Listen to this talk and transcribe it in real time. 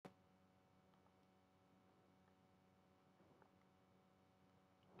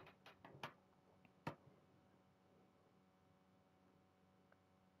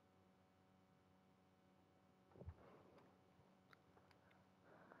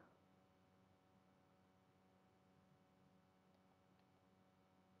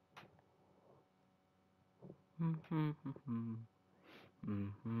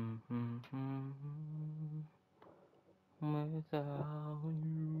Without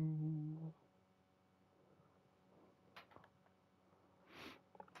you.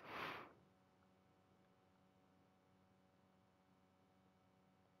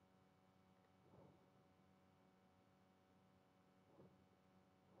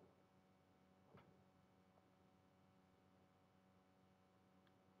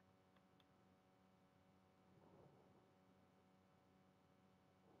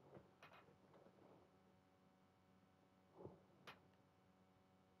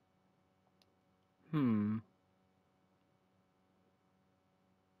 Hmm.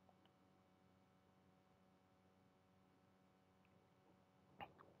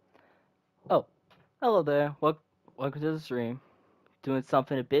 Oh, hello there. Welcome to the stream. Doing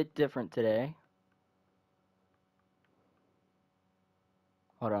something a bit different today.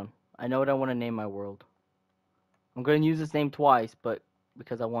 Hold on. I know what I want to name my world. I'm going to use this name twice, but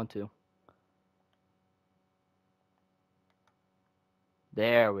because I want to.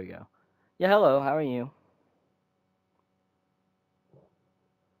 There we go. Yeah, hello. How are you?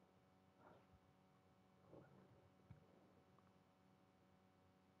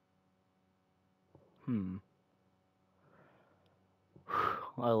 Hmm.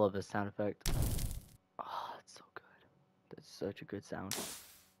 I love this sound effect. Oh, that's so good. That's such a good sound.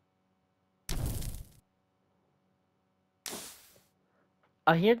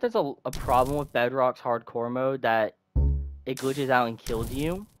 I hear there's a problem with Bedrock's hardcore mode that it glitches out and kills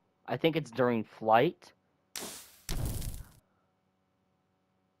you. I think it's during flight.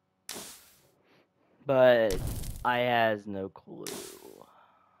 But I has no clue.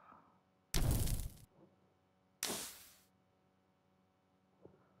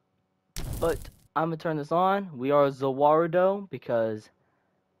 But I'm gonna turn this on. We are Zawarudo because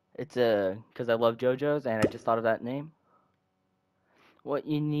because I love JoJo's and I just thought of that name. What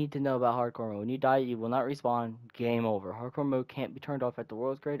you need to know about hardcore mode: when you die, you will not respawn. Game over. Hardcore mode can't be turned off at the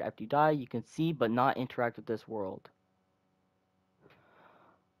world's grade. After you die, you can see but not interact with this world.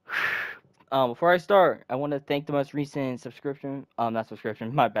 Before I start, I want to thank the most recent subscription. Not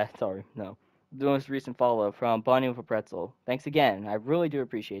subscription. My bad. Sorry. No, the most recent follow from Bunny with a Pretzel. Thanks again. I really do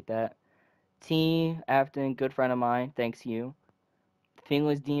appreciate that. T. Afton, good friend of mine. Thanks you.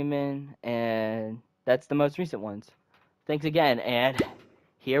 Fingless Demon, and that's the most recent ones. Thanks again, and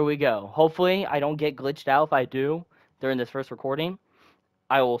here we go. Hopefully, I don't get glitched out. If I do during this first recording,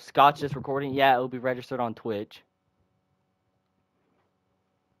 I will scotch this recording. Yeah, it will be registered on Twitch.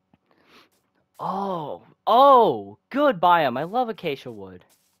 Oh, good biome. I love acacia wood.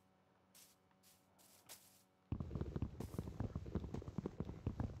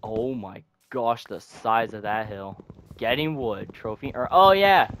 Oh my gosh, the size of that hill. Getting wood, trophy, or oh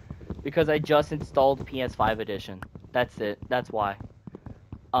yeah, because I just installed PS5 edition. That's it. That's why.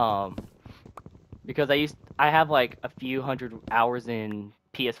 Um, because I have like a few hundred hours in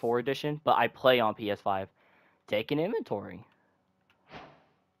PS4 edition, but I play on PS5. Take an inventory.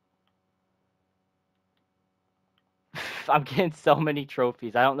 I'm getting so many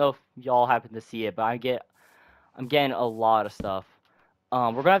trophies. I don't know if y'all happen to see it, but I'm getting a lot of stuff.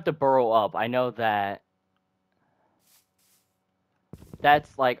 We're gonna have to burrow up. I know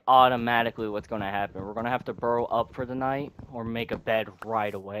that's like automatically what's gonna happen. We're gonna have to burrow up for the night or make a bed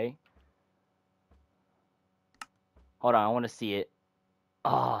right away. Hold on, I want to see it.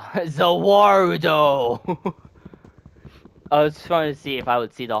 Oh, Zawarudo. I was trying to see if I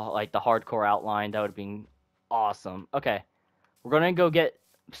would see the hardcore outline. That would have been awesome. Okay, we're gonna go get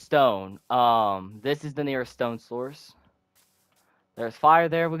stone. This is the nearest stone source. There's fire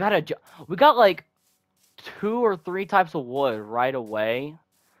there. We got like 2 or 3 types of wood right away.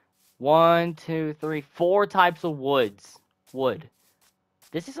 1, 2, 3, 4 types of wood.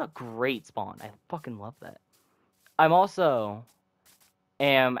 This is a great spawn. I fucking love that. I'm also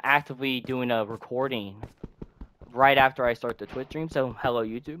am actively doing a recording right after I start the Twitch stream. So hello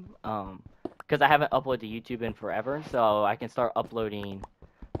YouTube. Because I haven't uploaded to YouTube in forever, so I can start uploading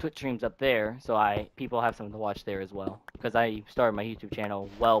Twitch streams up there, so people have something to watch there as well. Because I started my YouTube channel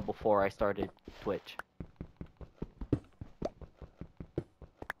well before I started Twitch.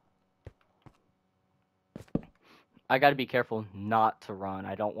 I gotta be careful not to run.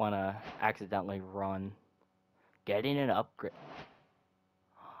 I don't want to accidentally run. Getting an upgrade.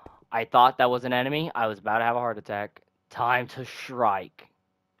 I thought that was an enemy. I was about to have a heart attack. Time to strike.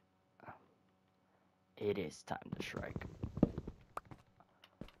 It is time to strike.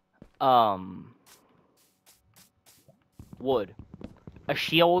 Wood. A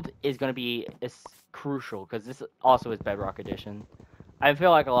shield is going to be crucial, because this also is Bedrock Edition. I feel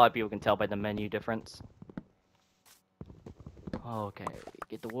like a lot of people can tell by the menu difference. Okay,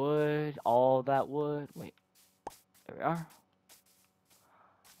 get the wood, all that wood. Wait, there we are.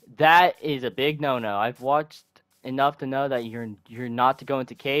 That is a big no-no. I've watched enough to know that you're not to go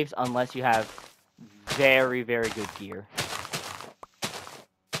into caves unless you have very, very good gear.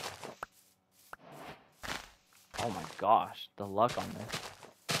 Oh my gosh, the luck on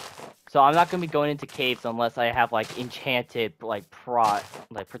this. So I'm not gonna be going into caves unless I have like enchanted like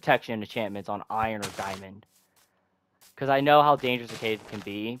protection enchantments on iron or diamond. Because I know how dangerous a cave can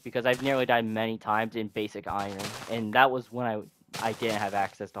be, because I've nearly died many times in basic iron, and that was when I didn't have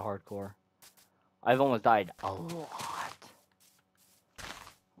access to hardcore. I've almost died a lot.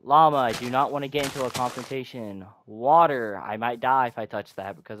 Llama, I do not want to get into a confrontation. Water, I might die if I touch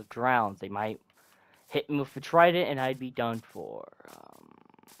that because of drowns. They might hit me with a trident and I'd be done for.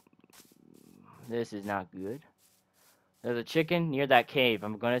 This is not good. There's a chicken near that cave.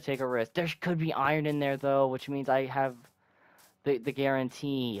 I'm going to take a risk. There could be iron in there, though, which means I have the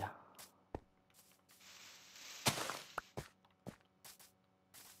guarantee.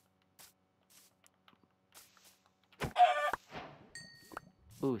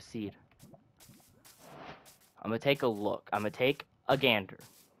 Ooh, seed. I'm going to take a look. I'm going to take a gander.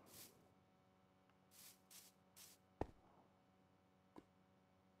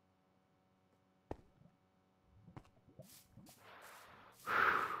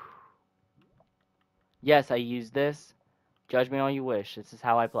 Yes, I use this. Judge me all you wish. This is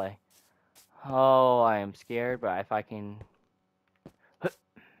how I play. Oh, I am scared, but if I can...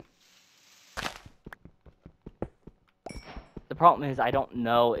 The problem is I don't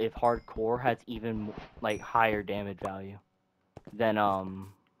know if hardcore has even like higher damage value than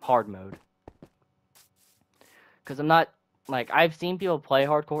hard mode. Cuz I'm not like I've seen people play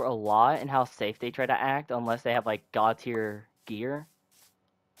hardcore a lot and how safe they try to act unless they have like god tier gear.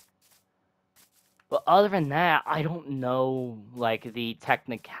 But other than that, I don't know like the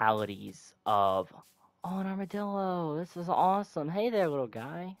technicalities of oh, an armadillo. This is awesome. Hey there, little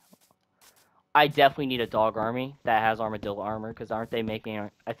guy. I definitely need a dog army that has armadillo armor, because aren't they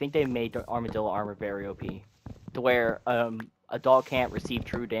making... I think they made armadillo armor very OP. To where a dog can't receive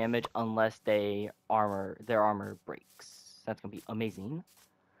true damage unless their armor breaks. That's going to be amazing.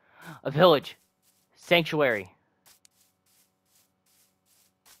 A village. Sanctuary.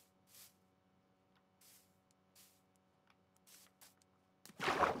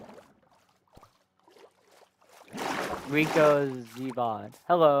 Rico Zibod.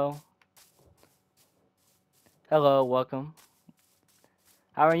 Hello. Hello, welcome.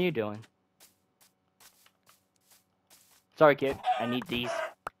 How are you doing? Sorry, kid. I need these.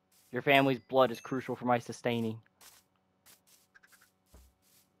 Your family's blood is crucial for my sustaining.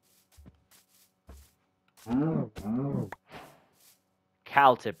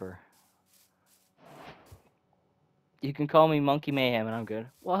 Cow tipper. You can call me Monkey Mayhem, and I'm good.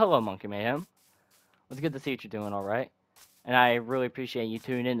 Well, hello, Monkey Mayhem. It's good to see what you're doing, all right? And I really appreciate you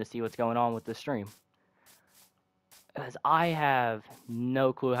tuning in to see what's going on with the stream. Because I have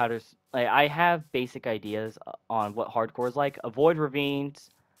no clue how to... Like, I have basic ideas on what hardcore is like. Avoid ravines,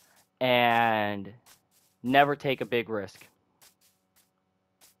 and never take a big risk.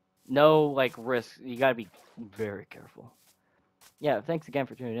 No, like, risk. You gotta be very careful. Yeah, thanks again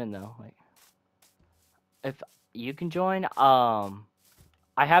for tuning in, though. Like, if you can join, I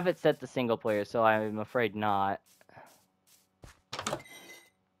have it set to single player, so I'm afraid not.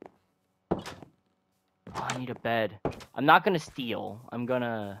 Oh, I need a bed. I'm not gonna steal. I'm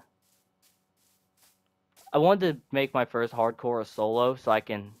gonna... I wanted to make my first hardcore a solo, so I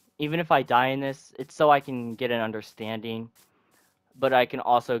can... Even if I die in this, it's so I can get an understanding. But I can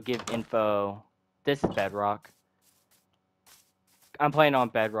also give info... This is Bedrock. I'm playing on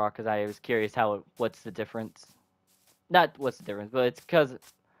Bedrock because I was curious what's the difference. Not what's the difference, but it's because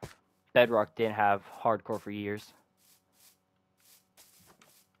Bedrock didn't have hardcore for years.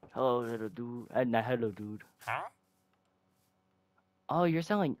 Hello, little dude. Hello, dude. Huh? Oh, you're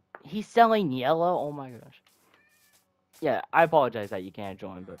selling... He's selling yellow? Oh my gosh. Yeah, I apologize that you can't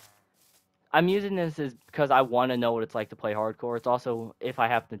join, but... I'm using this because I want to know what it's like to play hardcore. It's also, if I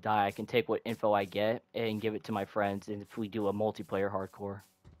happen to die, I can take what info I get and give it to my friends, and if we do a multiplayer hardcore.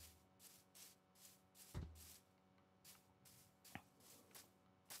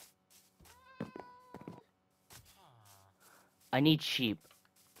 I need sheep.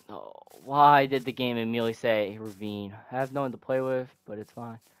 Oh, why did the game immediately say ravine? I have no one to play with, but it's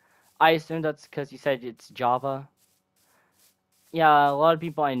fine. I assume that's because you said it's Java. Yeah, a lot of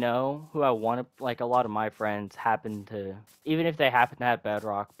people I know who I want to, like a lot of my friends happen to, even if they happen to have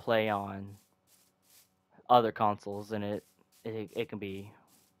Bedrock, play on other consoles, and it can be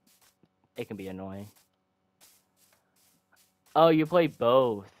annoying. Oh, you play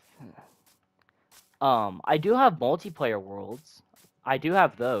both. I do have multiplayer worlds. I do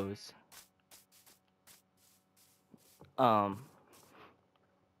have those.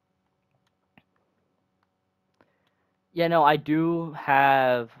 Yeah, no, I do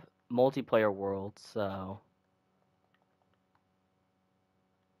have multiplayer worlds, so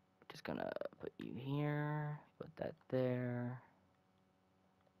just gonna put you here, put that there.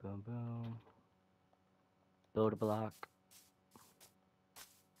 Boom, boom. Build a block.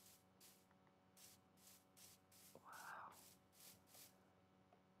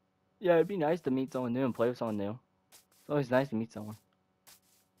 Yeah, it'd be nice to meet someone new and play with someone new. It's always nice to meet someone.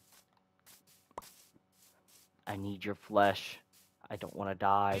 I need your flesh. I don't want to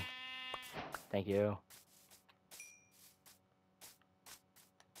die. Thank you.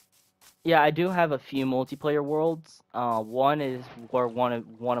 Yeah, I do have a few multiplayer worlds. One is where one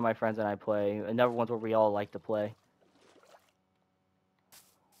of my friends and I play. Another one's where we all like to play.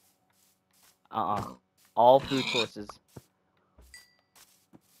 All food sources.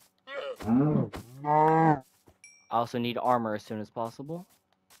 I also need armor as soon as possible.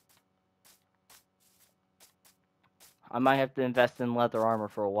 I might have to invest in leather armor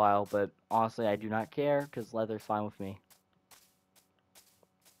for a while, but honestly, I do not care because leather's fine with me.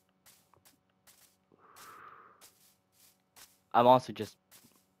 I'm also just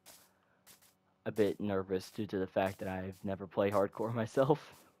a bit nervous due to the fact that I've never played hardcore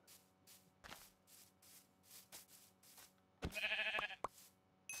myself.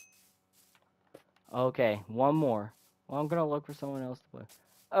 Okay, one more. Well, I'm gonna look for someone else to play.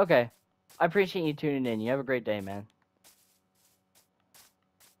 Okay, I appreciate you tuning in. You have a great day, man.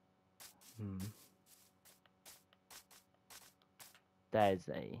 That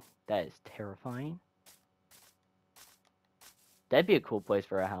is terrifying. That'd be a cool place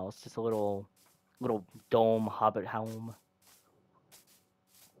for a house. Just a little dome hobbit home.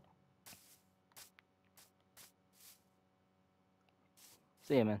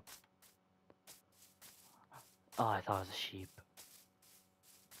 See ya, man. Oh, I thought it was a sheep.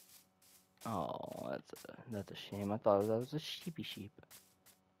 Oh, that's a shame. I thought that was a sheepy sheep.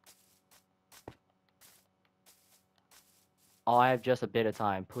 Oh, I have just a bit of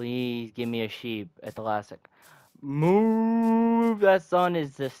time. Please give me a sheep at the last second. Move! That sun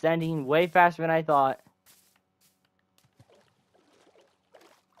is descending way faster than I thought.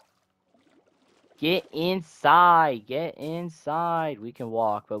 Get inside. Get inside. We can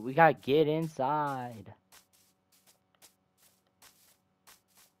walk, but we gotta get inside.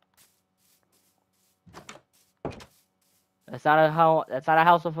 That's not a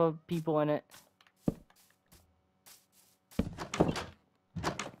house with people in it.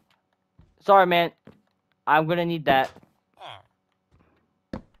 Sorry, man. I'm gonna need that.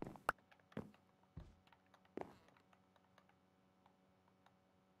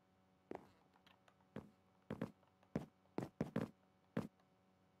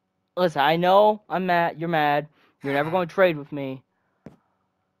 Listen, I know I'm mad. You're mad. You're never going to trade with me.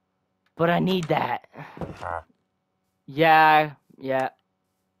 But I need that. Yeah.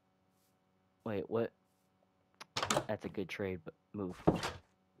 Wait, what? That's a good trade, but move.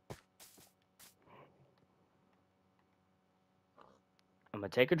 I'm gonna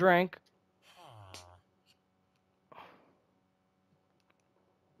take a drink.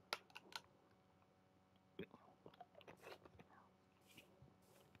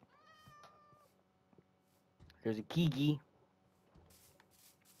 There's a Kiki.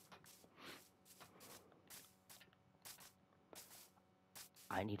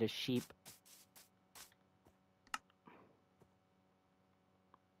 I need a sheep.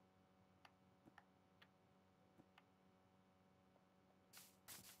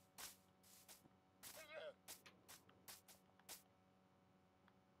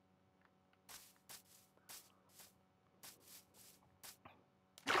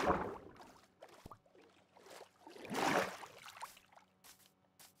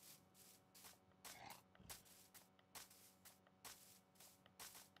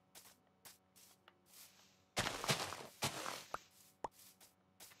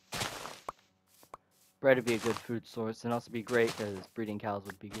 Bread would be a good food source and also be great because breeding cows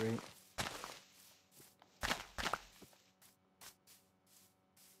would be great.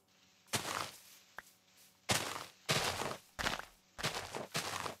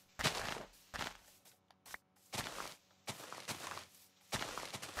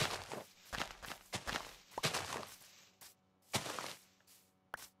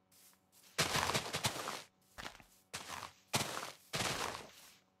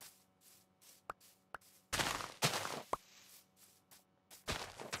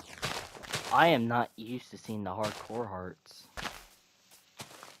 I am not used to seeing the hardcore hearts.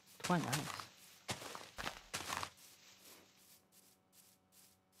 It's quite nice.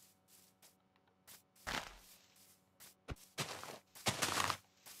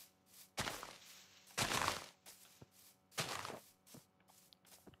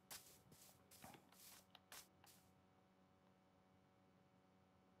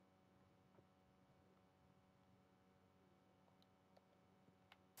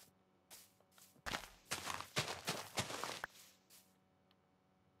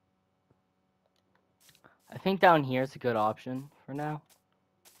 I think down here is a good option for now.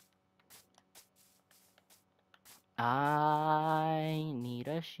 I need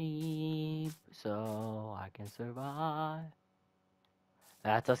a sheep so I can survive.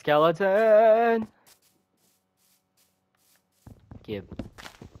 That's a skeleton! Gib.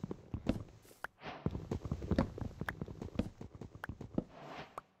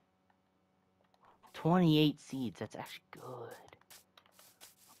 $28 seeds, that's actually good.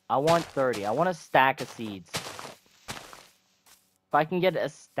 I want 30. I want a stack of seeds. If I can get a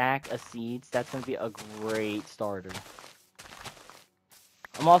stack of seeds, that's gonna be a great starter.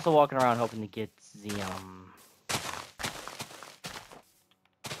 I'm also walking around hoping to get the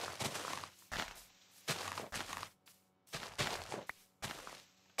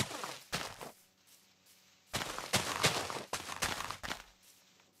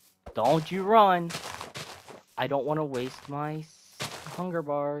Don't you run! I don't want to waste my hunger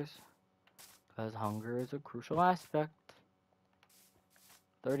bars. Because hunger is a crucial aspect.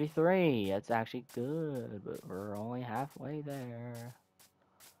 33, that's actually good, but we're only halfway there.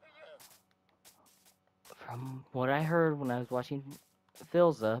 From what I heard when I was watching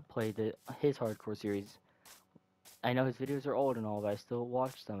Philza play his hardcore series, I know his videos are old and all, but I still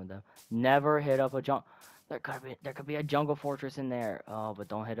watch some of them. Never hit up a jungle. There could be a jungle fortress in there. Oh, but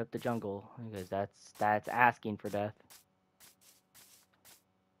don't hit up the jungle because that's asking for death.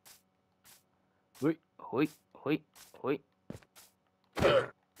 Wait, wait, wait, wait.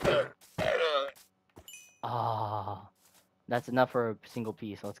 Ah, that's enough for a single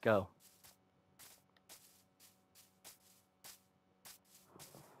piece. Let's go.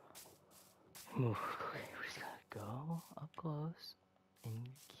 Oof, okay, we just gotta go up close and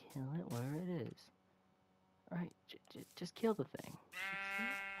kill it where it is. Alright, just kill the thing.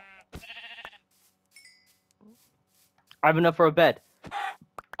 I have enough for a bed.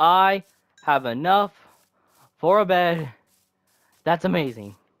 I have enough for a bed. That's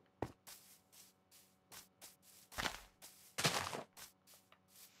amazing.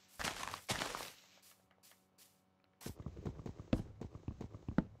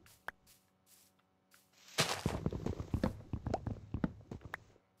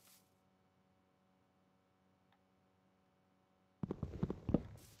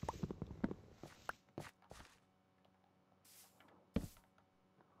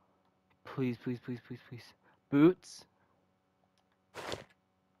 Please, please, please, please, please. Boots.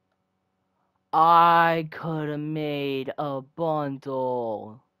 I could have made a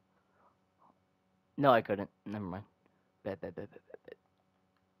bundle. No, I couldn't. Never mind. Bet.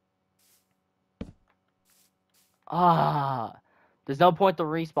 Ah. There's no point to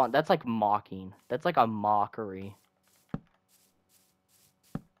respawn. That's like mocking. That's like a mockery.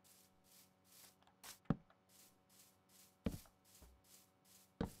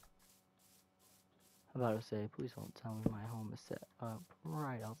 How about I say, please don't tell me my home is set up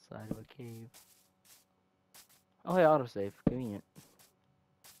right outside of a cave. Oh, hey, autosave. Convenient.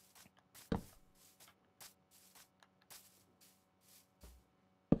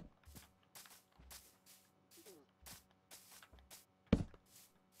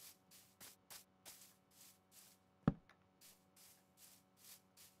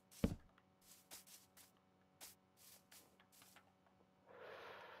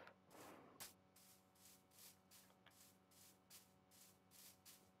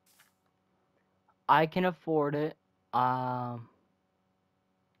 I can afford it. I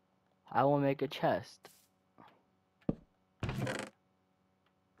will make a chest.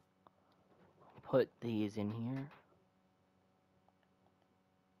 Put these in here.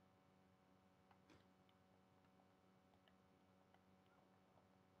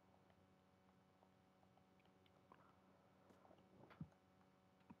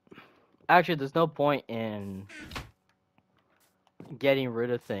 Actually, there's no point in getting rid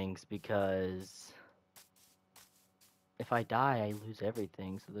of things because if I die, I lose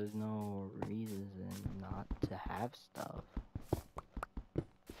everything. So there's no reason not to have stuff.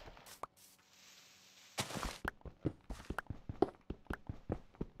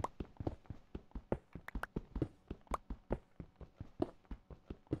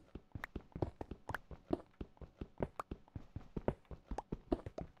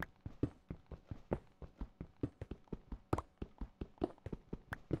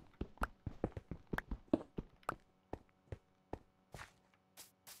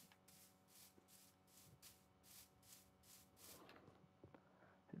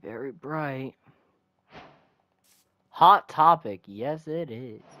 very bright. Hot topic. Yes, it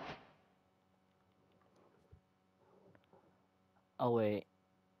is. Oh, wait.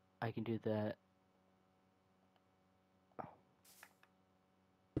 I can do that.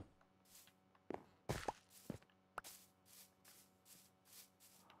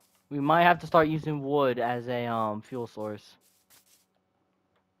 We might have to start using wood as a fuel source.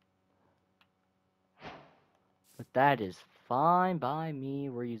 But that is fine by me.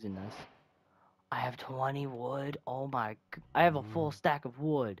 We're using this. I have 20 wood. Oh my... I have a full stack of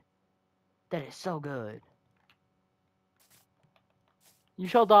wood. That is so good. You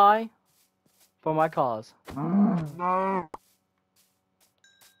shall die for my cause. No.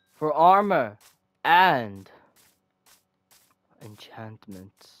 For armor and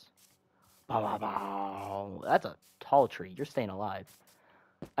enchantments. Bow, bow, bow. That's a tall tree. You're staying alive.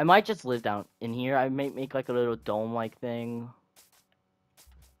 I might just live down in here. I might make like a little dome-like thing.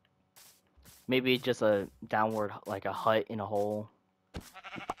 Maybe just a downward, like a hut in a hole.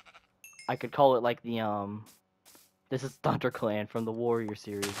 I could call it like the, this is ThunderClan from the Warrior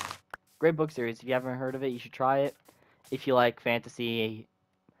series. Great book series. If you haven't heard of it, you should try it. If you like fantasy,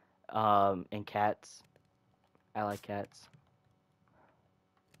 and cats. I like cats.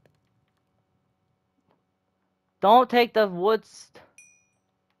 Don't take the woods.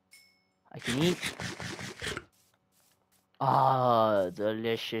 I can eat. Ah,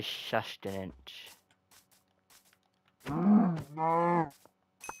 delicious sustenance. No.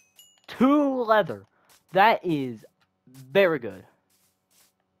 2 leather. That is very good.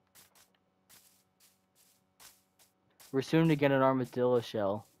 We're soon to get an armadillo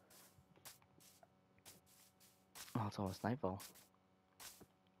shell. Oh, it's almost nightfall.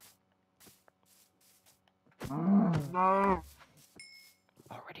 No.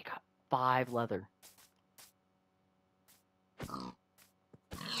 Already got 5 leather.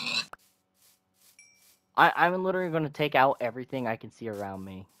 I'm literally going to take out everything I can see around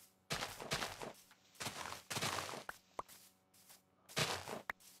me.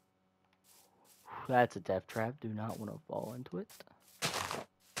 That's a death trap. Do not want to fall into it.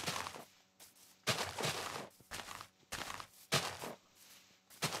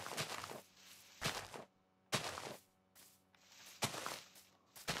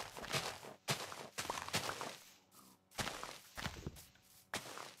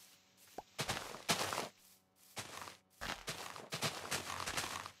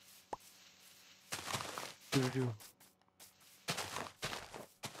 Do-do-do.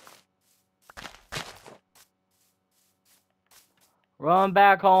 Run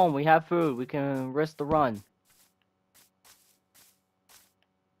back home. We have food. We can risk the run.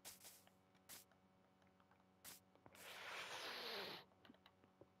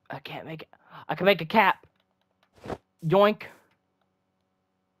 I can't make it. I can make a cap. Yoink.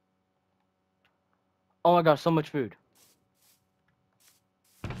 Oh my gosh, so much food.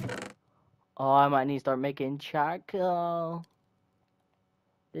 Oh, I might need to start making charcoal.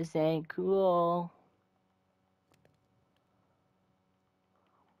 This ain't cool.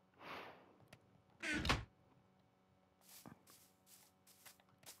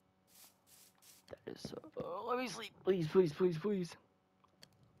 That is so... let me sleep. Please, please, please, please.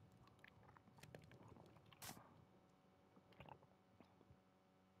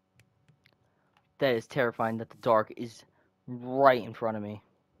 That is terrifying that the dark is right in front of me.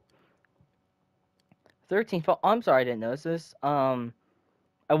 13 fall. I'm sorry I didn't notice this. I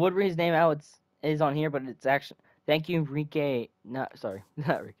would read his name out. It's on here, but it's actually... Thank you, Enrique. Not... Sorry.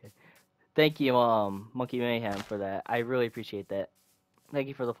 Not Enrique. Thank you, Monkey Mayhem, for that. I really appreciate that. Thank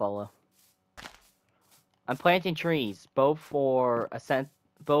you for the follow. I'm planting trees, both for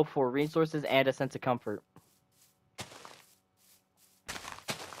resources and a sense of comfort.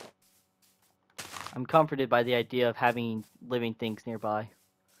 I'm comforted by the idea of having living things nearby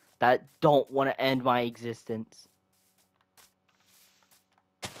that don't want to end my existence.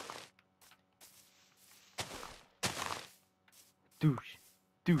 Douche,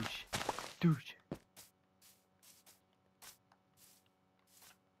 douche, douche.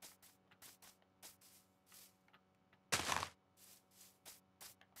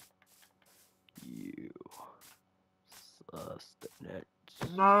 You sustenance.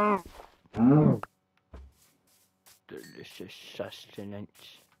 No. Delicious sustenance.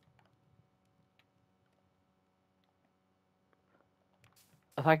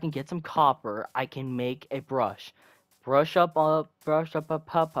 If I can get some copper, I can make a brush. Brush up,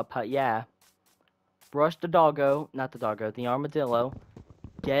 yeah. Brush the doggo, not the doggo, the armadillo.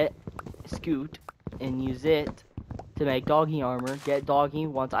 Get Scoot and use it to make doggy armor. Get doggy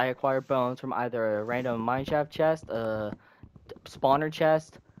once I acquire bones from either a random mineshaft chest, a spawner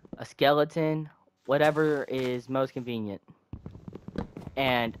chest, a skeleton, whatever is most convenient.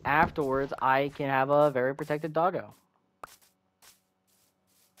 And afterwards, I can have a very protected doggo.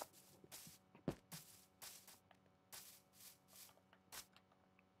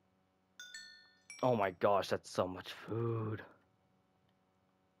 Oh my gosh, that's so much food.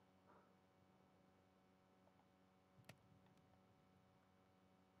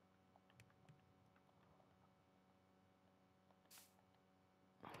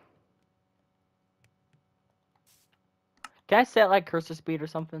 Can I set like cursor speed or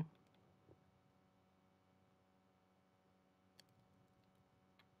something?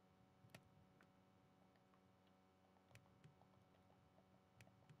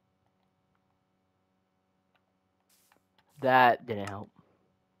 That didn't help.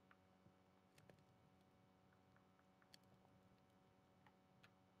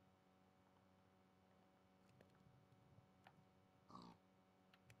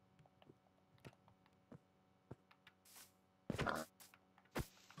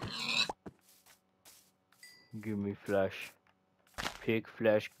 Give me flesh. Pig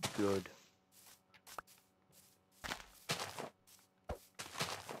flesh, good.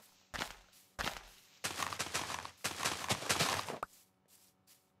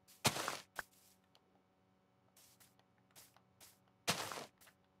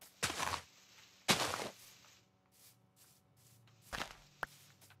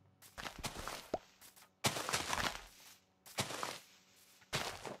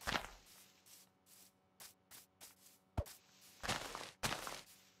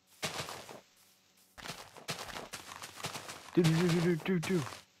 Do do do do do do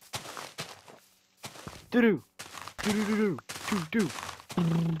do do do do do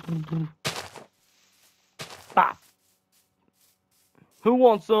do do. Bop. Who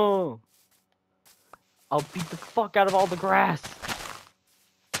wants some? I'll beat the fuck out of all the grass.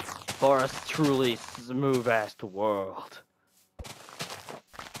 For a truly smooth ass world.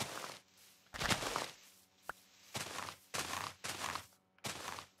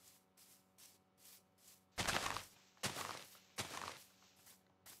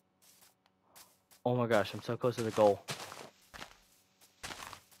 Oh my gosh, I'm so close to the goal.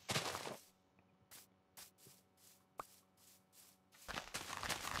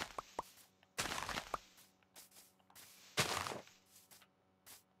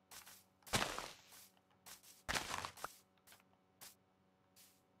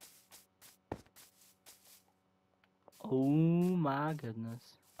 Oh my goodness.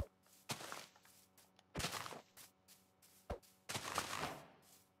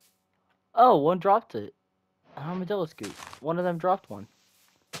 Oh, one dropped it. An armadillo scoop. One of them dropped one.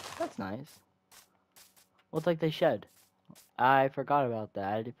 That's nice. Looks like they shed. I forgot about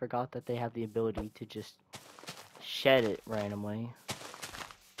that. I forgot that they have the ability to just shed it randomly.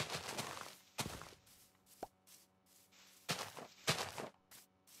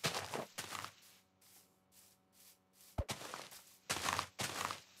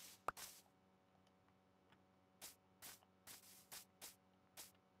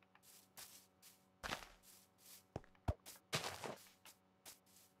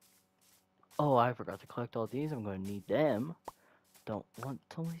 Oh, I forgot to collect all these. I'm going to need them. Don't want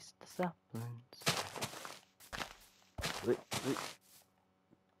to waste the saplings. Wait, wait.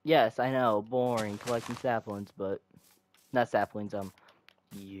 Yes, I know, boring collecting saplings, but not saplings.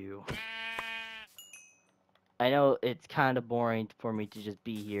 You. I know it's kind of boring for me to just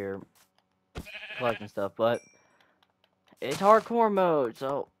be here collecting stuff, but it's hardcore mode,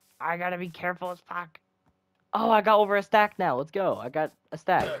 so I gotta be careful as fuck. Oh, I got over a stack now. Let's go. I got a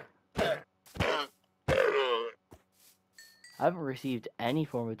stack. I haven't received any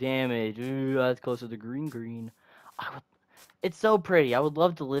form of damage. Ooh, that's closer to green. It's so pretty. I would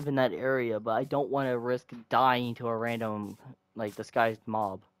love to live in that area, but I don't want to risk dying to a random, like, disguised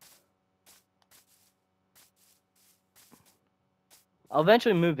mob. I'll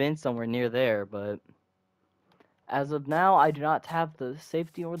eventually move in somewhere near there, but as of now, I do not have the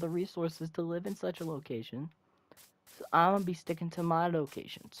safety or the resources to live in such a location. So I'm gonna be sticking to my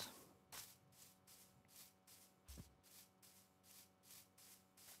locations.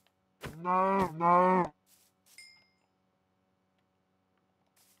 No, no.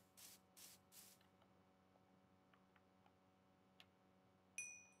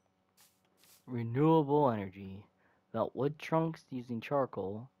 Renewable energy. Melt wood trunks using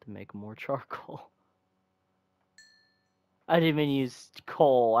charcoal to make more charcoal. I didn't even use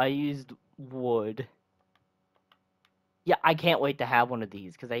coal. I used wood. Yeah, I can't wait to have one of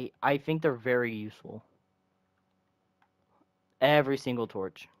these because I think they're very useful. Every single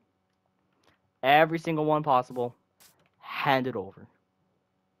torch. Every single one possible. Hand it over.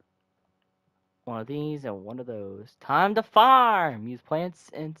 One of these and one of those. Time to farm! Use planks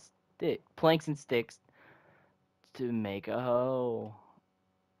and sticks to make a hoe.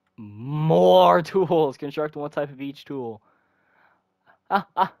 More tools. Construct one type of each tool.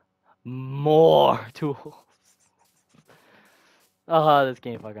 More tools. Oh, this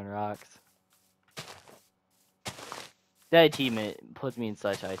game fucking rocks. That achievement puts me in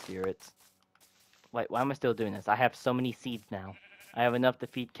such high spirits. Wait, why am I still doing this? I have so many seeds now. I have enough to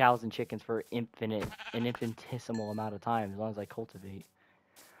feed cows and chickens for an infinitesimal amount of time as long as I cultivate.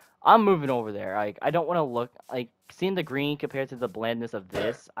 I'm moving over there. I don't want to look like seeing the green compared to the blandness of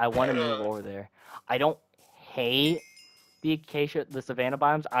this. I want to move over there. I don't hate the acacia, the savanna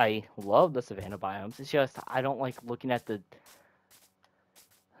biomes. I love the savanna biomes. It's just I don't like looking at the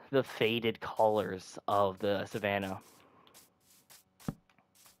faded colors of the savanna.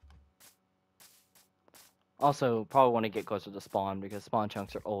 Also, probably want to get closer to spawn because spawn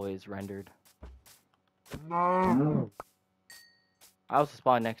chunks are always rendered. No. I also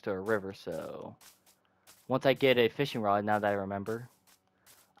spawned next to a river, so once I get a fishing rod, now that I remember,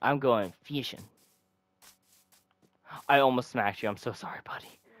 I'm going fishing. I almost smacked you. I'm so sorry,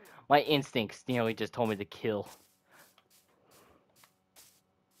 buddy. My instincts nearly just told me to kill.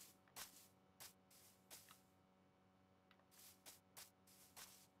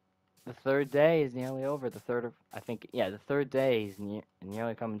 The third day is nearly over. The third of, I think, yeah, the third day is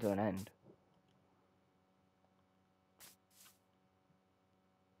nearly coming to an end.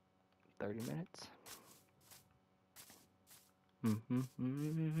 30 minutes.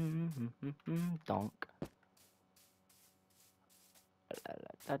 Donk.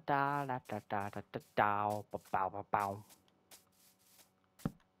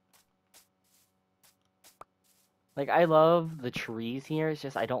 Like, I love the trees here. It's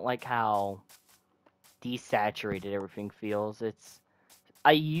just I don't like how desaturated everything feels.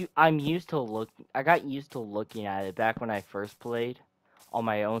 I'm used to I got used to looking at it back when I first played on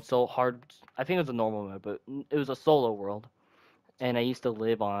my own I think it was a normal mode, but it was a solo world. And I used to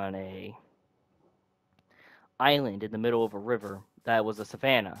live on a island in the middle of a river that was a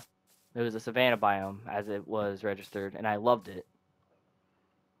savanna. It was a savanna biome as it was registered, and I loved it.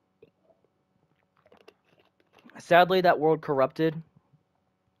 Sadly, that world corrupted,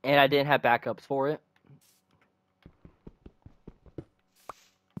 and I didn't have backups for it.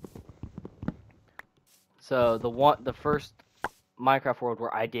 So the first Minecraft world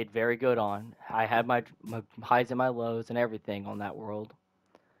where I did very good on, I had my highs and my lows and everything on that world.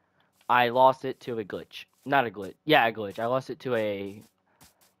 I lost it to a glitch. Not a glitch. Yeah, a glitch. I lost it to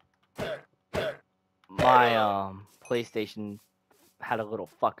my PlayStation had a little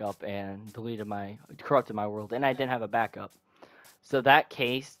fuck up and corrupted my world, and I didn't have a backup. So that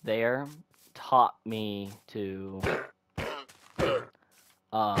case there taught me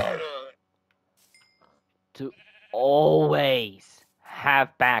uh to always have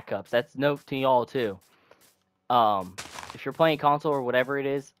backups. That's note to y'all too. If you're playing console or whatever it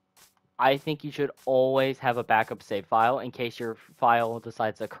is, I think you should always have a backup save file in case your file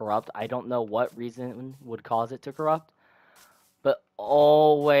decides to corrupt. I don't know what reason would cause it to corrupt, but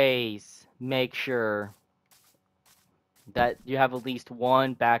always make sure that you have at least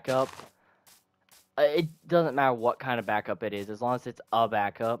one backup. It doesn't matter what kind of backup it is, as long as it's a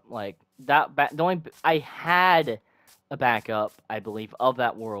backup. Like that, I had a backup, I believe, of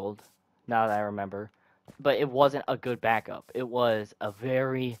that world. Now that I remember, but it wasn't a good backup. It was a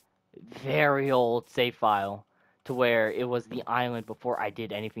very, very old save file, to where it was the island before I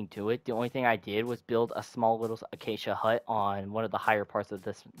did anything to it. The only thing I did was build a small little acacia hut on one of the higher parts of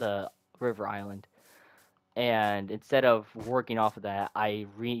the river island. And instead of working off of that, I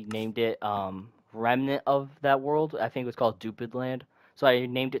renamed it Remnant of that world. I think it was called Dupid Land. So I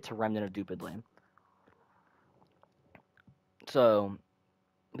named it to Remnant of Dupid Land. So,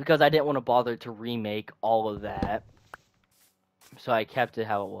 because I didn't want to bother to remake all of that, so I kept it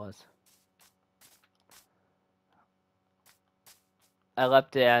how it was. I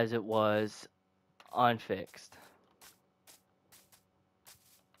left it as it was, unfixed.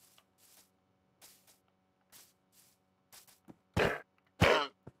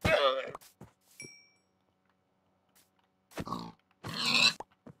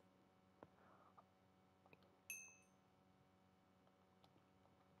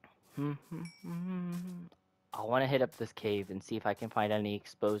 I want to hit up this cave and see if I can find any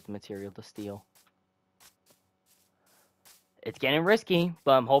exposed material to steal. It's getting risky,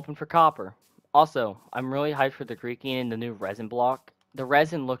 but I'm hoping for copper. Also, I'm really hyped for the creaking and the new resin block. The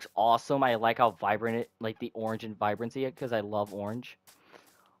resin looks awesome. I like how vibrant it, like the orange and vibrancy, because I love orange.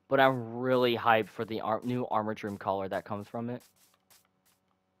 But I'm really hyped for the new armor trim color that comes from it.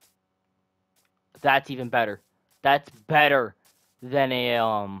 That's even better. That's better than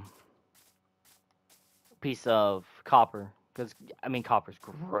a piece of copper. Because I mean, copper's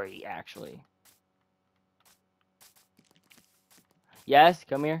great actually. Yes,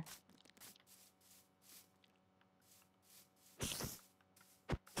 come here.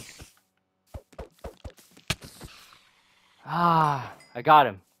 Ah, I got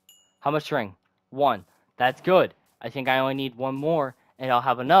him. How much string? 1. That's good. I think I only need 1 more, and I'll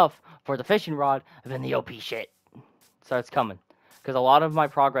have enough for the fishing rod, and then the OP shit starts coming. Because a lot of my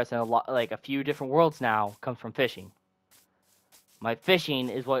progress in like a few different worlds now comes from fishing. My fishing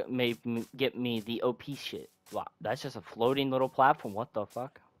is what made me get me the OP shit. Wow, that's just a floating little platform. What the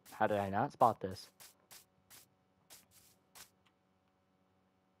fuck? How did I not spot this?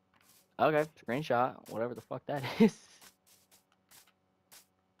 Okay, screenshot. Whatever the fuck that is.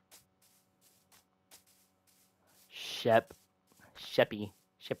 Sheppy.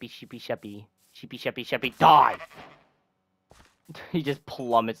 Sheppy, die! He just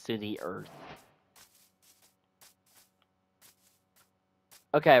plummets to the earth.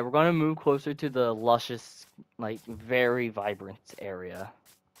 Okay, we're gonna move closer to the luscious, like, very vibrant area.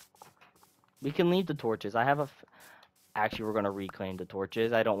 We can leave the torches. I have a... Actually, we're gonna reclaim the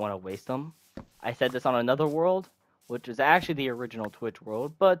torches. I don't want to waste them. I said this on another world, which is actually the original Twitch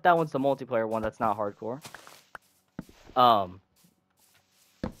world, but that one's the multiplayer one that's not hardcore.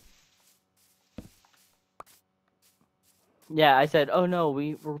 Yeah, I said, oh no,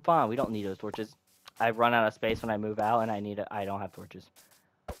 we're fine. We don't need those torches. I run out of space when I move out, and I don't have torches.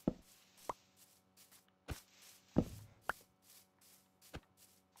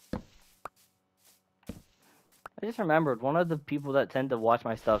 I just remembered, one of the people that tend to watch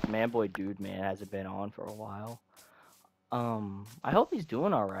my stuff, Manboy Dude Man, hasn't been on for a while. I hope he's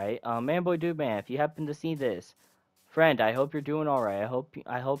doing alright. Manboy Dude Man, if you happen to see this, friend, I hope you're doing alright.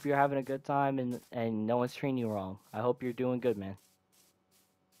 I hope you're having a good time and no one's treating you wrong. I hope you're doing good, man.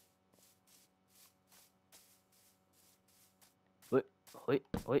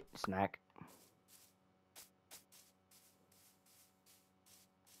 Wait, snack.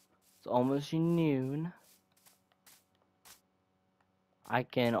 It's almost noon. I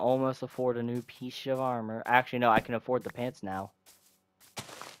can almost afford a new piece of armor. Actually, no, I can afford the pants now.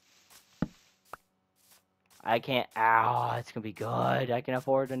 I can't. Ow, it's gonna be good. I can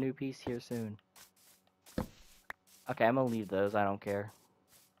afford a new piece here soon. Okay, I'm gonna leave those. I don't care.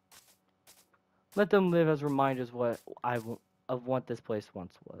 Let them live as reminders of what this place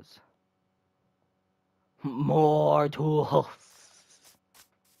once was. More tools.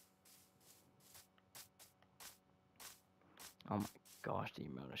 Oh my gosh, the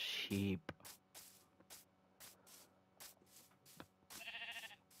amount of sheep.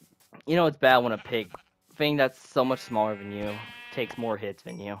 You know it's bad when a thing that's so much smaller than you takes more hits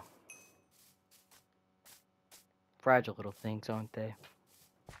than you. Fragile little things, aren't they?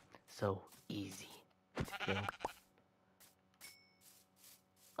 So easy to kill.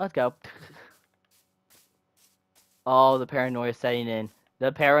 Let's go. Oh, the paranoia setting in.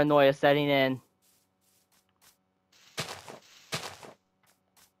 The paranoia setting in.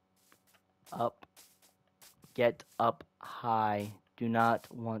 Up. Get up high. Do not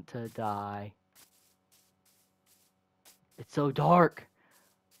want to die. It's so dark.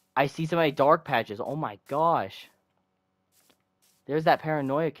 I see so many dark patches. Oh my gosh. There's that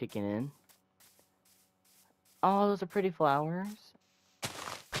paranoia kicking in. Oh, those are pretty flowers.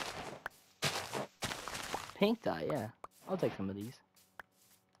 Pink dye, yeah. I'll take some of these.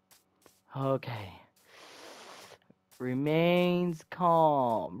 Okay. Remains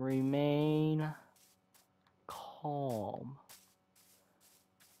calm. Remain calm.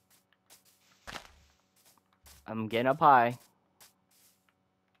 I'm getting up high.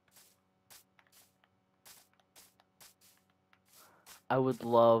 I would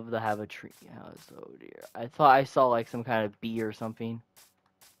love to have a tree house. Oh dear. I thought I saw like some kind of bee or something.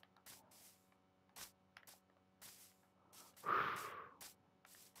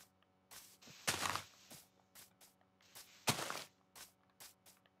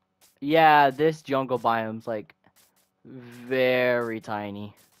 Yeah, this jungle biome's like very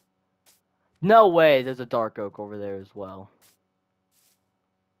tiny. No way, there's a dark oak over there as well.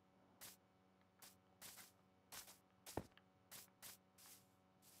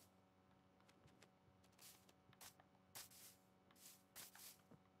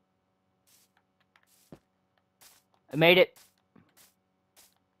 I made it.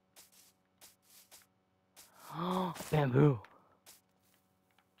 Bamboo.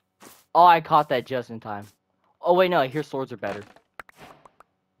 Oh, I caught that just in time. Oh wait, no, I hear swords are better.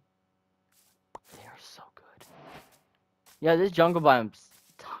 They are so good. Yeah, this jungle biome's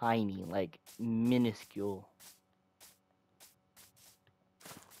tiny. Like, minuscule.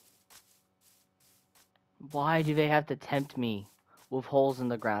 Why do they have to tempt me with holes in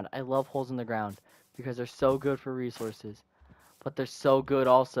the ground? I love holes in the ground because they're so good for resources. But they're so good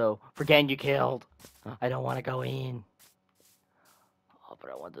also for getting you killed. I don't want to go in. Oh,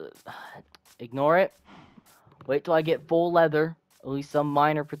 but I want to... Ignore it. Wait till I get full leather. At least some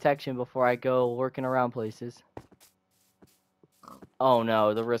minor protection before I go working around places. Oh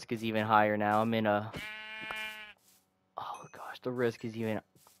no, the risk is even higher now. I'm in a... Oh gosh, the risk is even...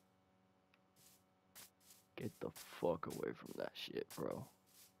 Get the fuck away from that shit, bro.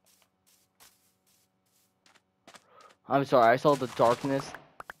 I'm sorry, I saw the darkness.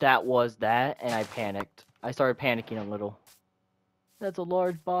 That was that, and I panicked. I started panicking a little. That's a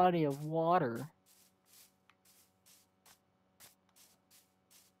large body of water.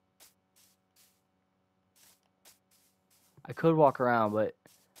 I could walk around, but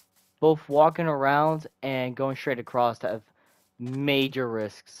both walking around and going straight across have major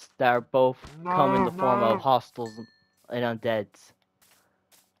risks that are both come in the form of hostiles and undeads.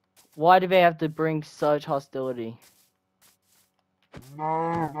 Why do they have to bring such hostility?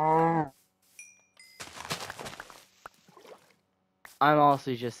 No. I'm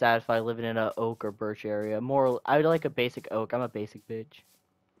honestly just satisfied living in a oak or birch area. More, I like a basic oak. I'm a basic bitch.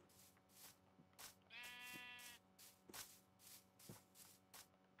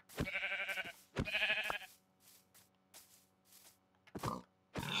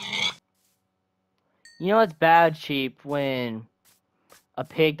 You know it's bad cheap when a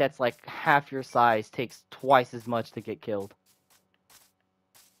pig that's like half your size takes twice as much to get killed.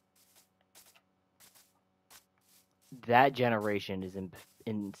 That generation is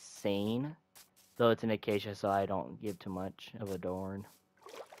insane. Though it's an acacia, so I don't give too much of a darn.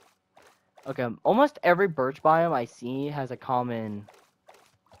 Okay, almost every birch biome I see has a common...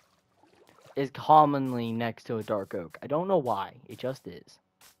 is commonly next to a dark oak. I don't know why. It just is.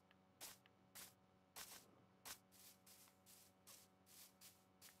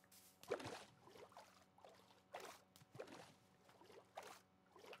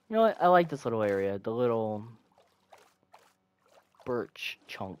 You know what? I like this little area. The little... birch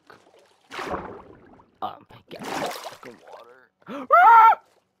chunk. Get fucking water.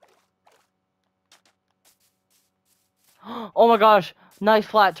 Oh my gosh! Nice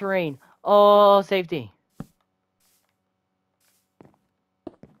flat terrain. Oh, safety.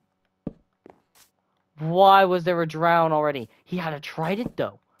 Why was there a drown already? He had a trident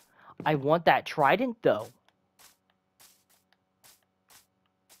though. I want that trident though.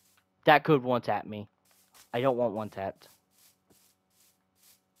 That could one tap me. I don't want one tapped.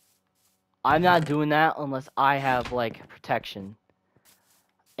 I'm not doing that unless I have like protection.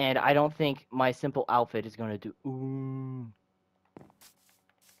 And I don't think my simple outfit is gonna do. Ooh.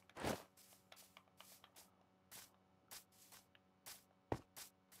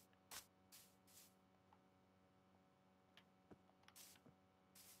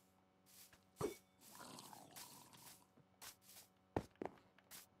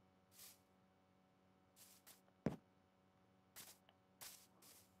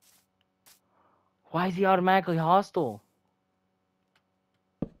 Why is he automatically hostile?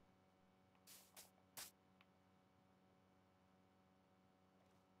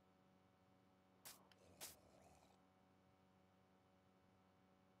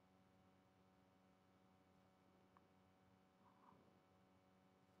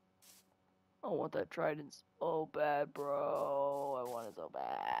 I want that trident so bad, bro. I want it so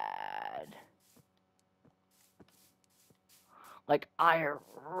bad. Like, I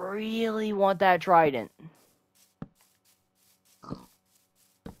really want that trident.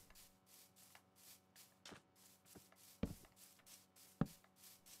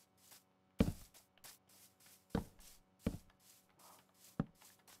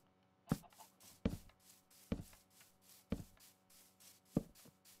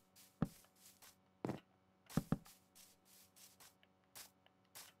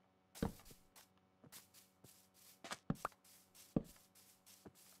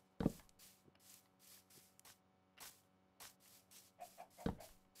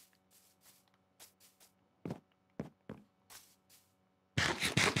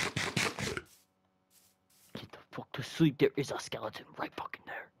 Get the fuck to sleep. There is a skeleton right fucking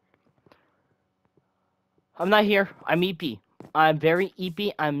there. I'm not here. I'm EP. I'm very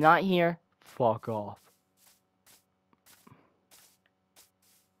EP. I'm not here. Fuck off.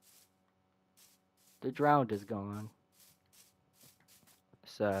 The drowned is gone.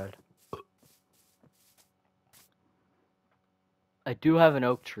 Sad. I do have an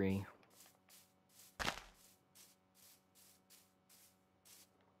oak tree.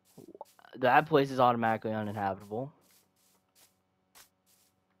 That place is automatically uninhabitable.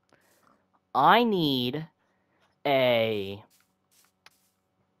 I need a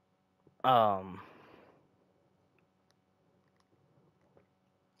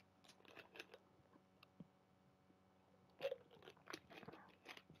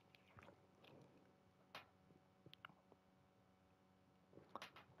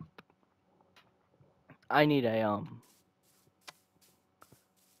I need a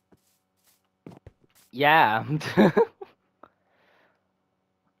yeah.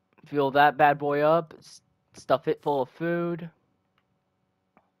 Fill that bad boy up, stuff it full of food.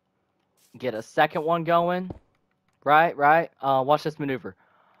 Get a second one going. Right, right. Watch this maneuver.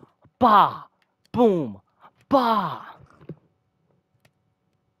 Bah! Boom! Bah!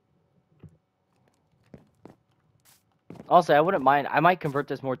 Also, I wouldn't mind. I might convert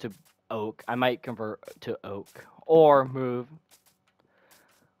this more to oak. I might convert to oak. Or move.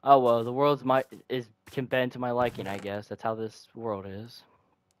 Oh well, the world's can bend to my liking, I guess. That's how this world is.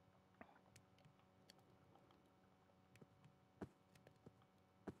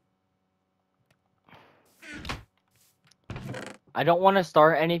 I don't want to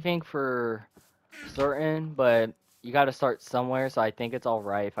start anything for certain, but you got to start somewhere, so I think it's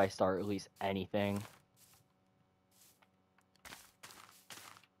alright if I start at least anything.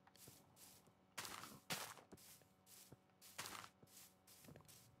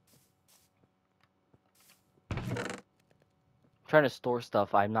 I'm trying to store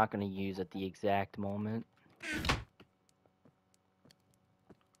stuff I'm not going to use at the exact moment.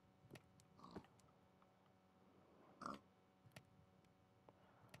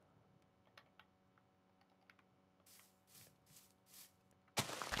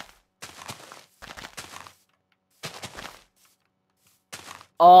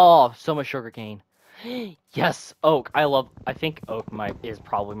 Oh, so much sugarcane. Yes, oak. I think oak is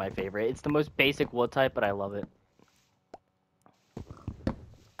probably my favorite. It's the most basic wood type, but I love it.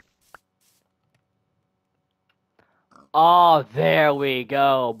 Oh, there we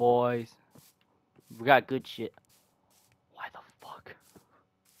go, boys. We got good shit. Why the fuck?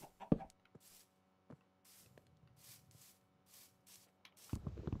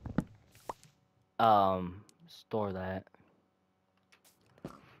 Store that.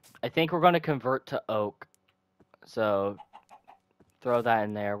 I think we're gonna convert to oak. So throw that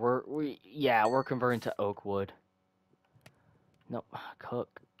in there. We're converting to oak wood. Nope,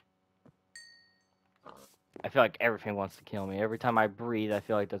 cook. I feel like everything wants to kill me. Every time I breathe, I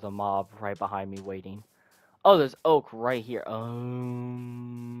feel like there's a mob right behind me waiting. Oh, there's oak right here. I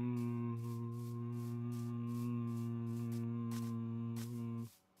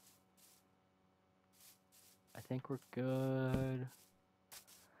think we're good.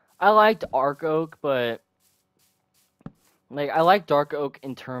 I liked dark oak, but I like dark oak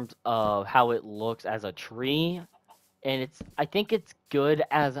in terms of how it looks as a tree, and I think it's good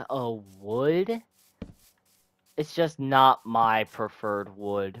as a wood. It's just not my preferred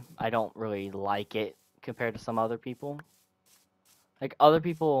wood. I don't really like it compared to some other people. Like, other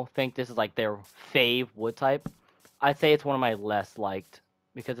people think this is like their fave wood type. I'd say it's one of my less liked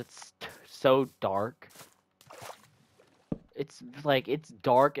because it's so dark. It's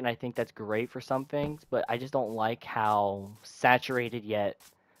dark, and I think that's great for some things, but I just don't like how saturated yet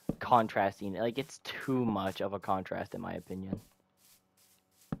contrasting. Like, it's too much of a contrast in my opinion.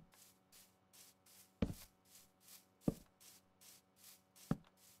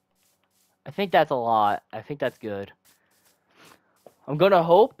 I think that's a lot. I think that's good. I'm gonna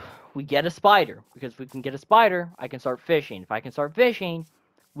hope we get a spider, because if we can get a spider, I can start fishing. If I can start fishing,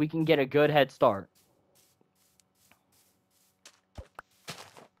 we can get a good head start.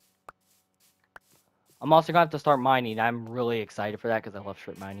 I'm also gonna have to start mining. I'm really excited for that because I love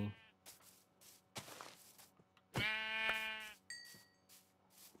strip mining.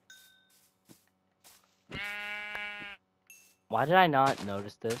 Why did I not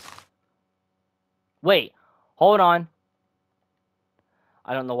notice this? Wait, hold on.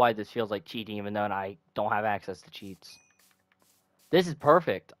 I don't know why this feels like cheating, even though I don't have access to cheats. This is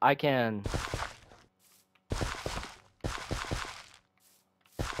perfect. I can...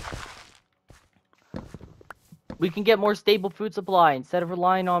 We can get more stable food supply instead of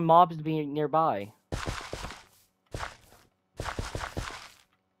relying on mobs being nearby.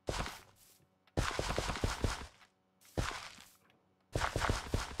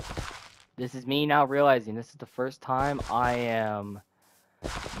 This is me now realizing this is the first time I am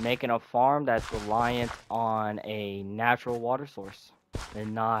making a farm that's reliant on a natural water source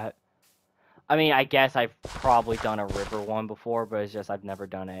and not... I mean, I guess I've probably done a river one before, but it's just I've never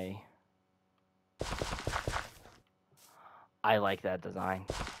done a... I like that design.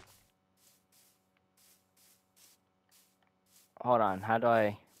 Hold on. How do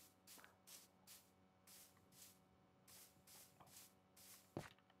I?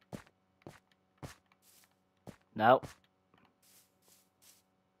 Nope.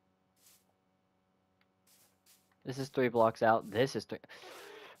 This is 3 blocks out. This is 3.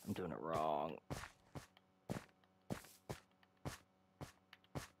 I'm doing it wrong.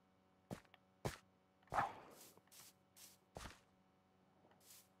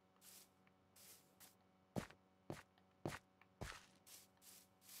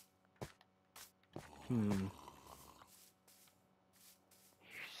 You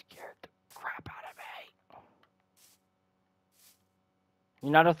scared the crap out of me.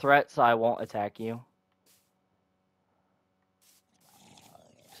 You're not a threat, so I won't attack you.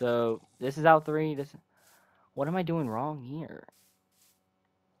 So, this is out 3. What am I doing wrong here?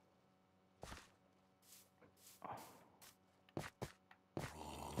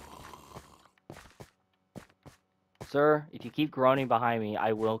 Sir, if you keep groaning behind me,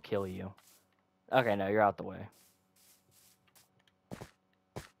 I will kill you. Okay, no, you're out the way.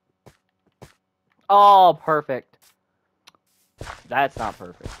 Oh, perfect. That's not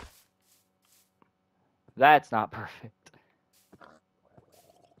perfect. That's not perfect.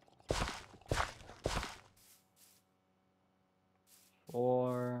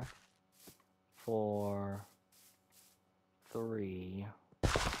 Four, 4, 3.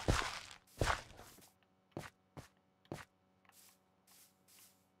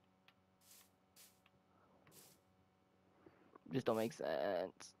 Just don't make sense.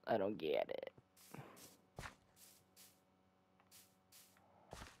 I don't get it.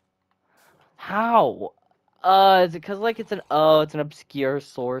 How? Is it because like it's an obscure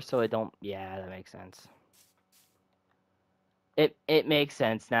source, so I don't. Yeah, that makes sense. It makes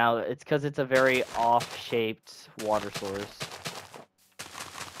sense now. It's because it's a very off-shaped water source.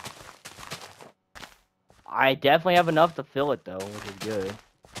 I definitely have enough to fill it though, which is good.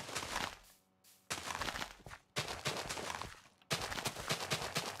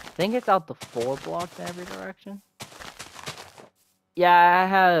 I think it's out the 4 blocks in every direction. Yeah, I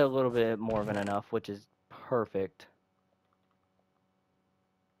had a little bit more than enough, which is perfect.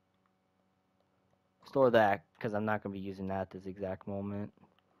 Store that, because I'm not going to be using that at this exact moment.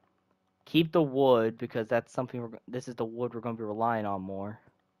 Keep the wood, because that's something this is the wood we're going to be relying on more.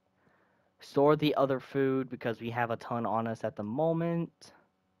 Store the other food, because we have a ton on us at the moment.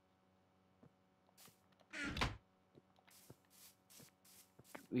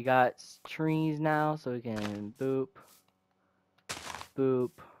 We got trees now, so we can boop,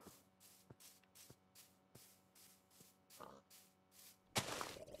 boop.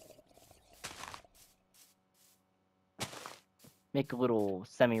 Make a little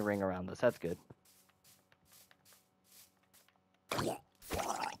semi-ring around this. That's good.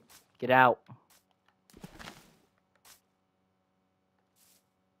 Get out.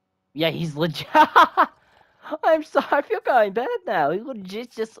 Yeah, he's legit. I'm sorry. I feel kind of bad now. He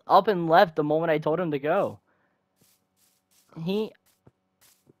legit just up and left the moment I told him to go.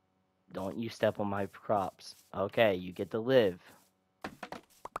 Don't you step on my crops. Okay, you get to live.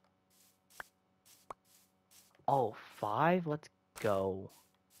 Oh, 5? Let's go.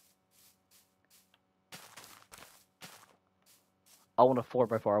 I want a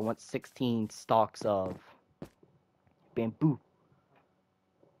 4x4. I want 16 stalks of bamboo.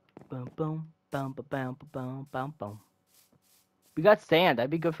 Boom, boom, boom, boom, boom, boom, boom, boom. We got sand. That'd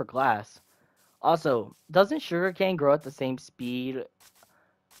be good for glass. Also, doesn't sugarcane grow at the same speed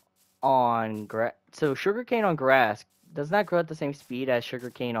on grass? So sugarcane on grass, doesn't that grow at the same speed as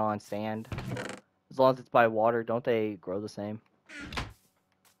sugarcane on sand? As long as it's by water, don't they grow the same?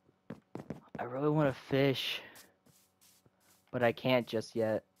 I really want to fish, but I can't just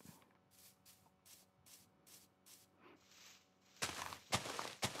yet.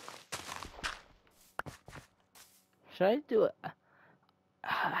 Should I do it?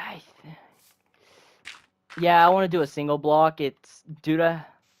 Yeah, I want to do a single block. It's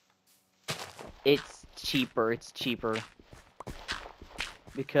cheaper. It's cheaper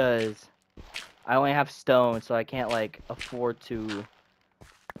because I only have stone, so I can't like afford to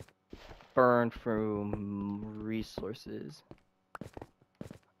burn through resources.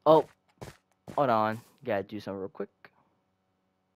 Oh, hold on. Gotta do something real quick.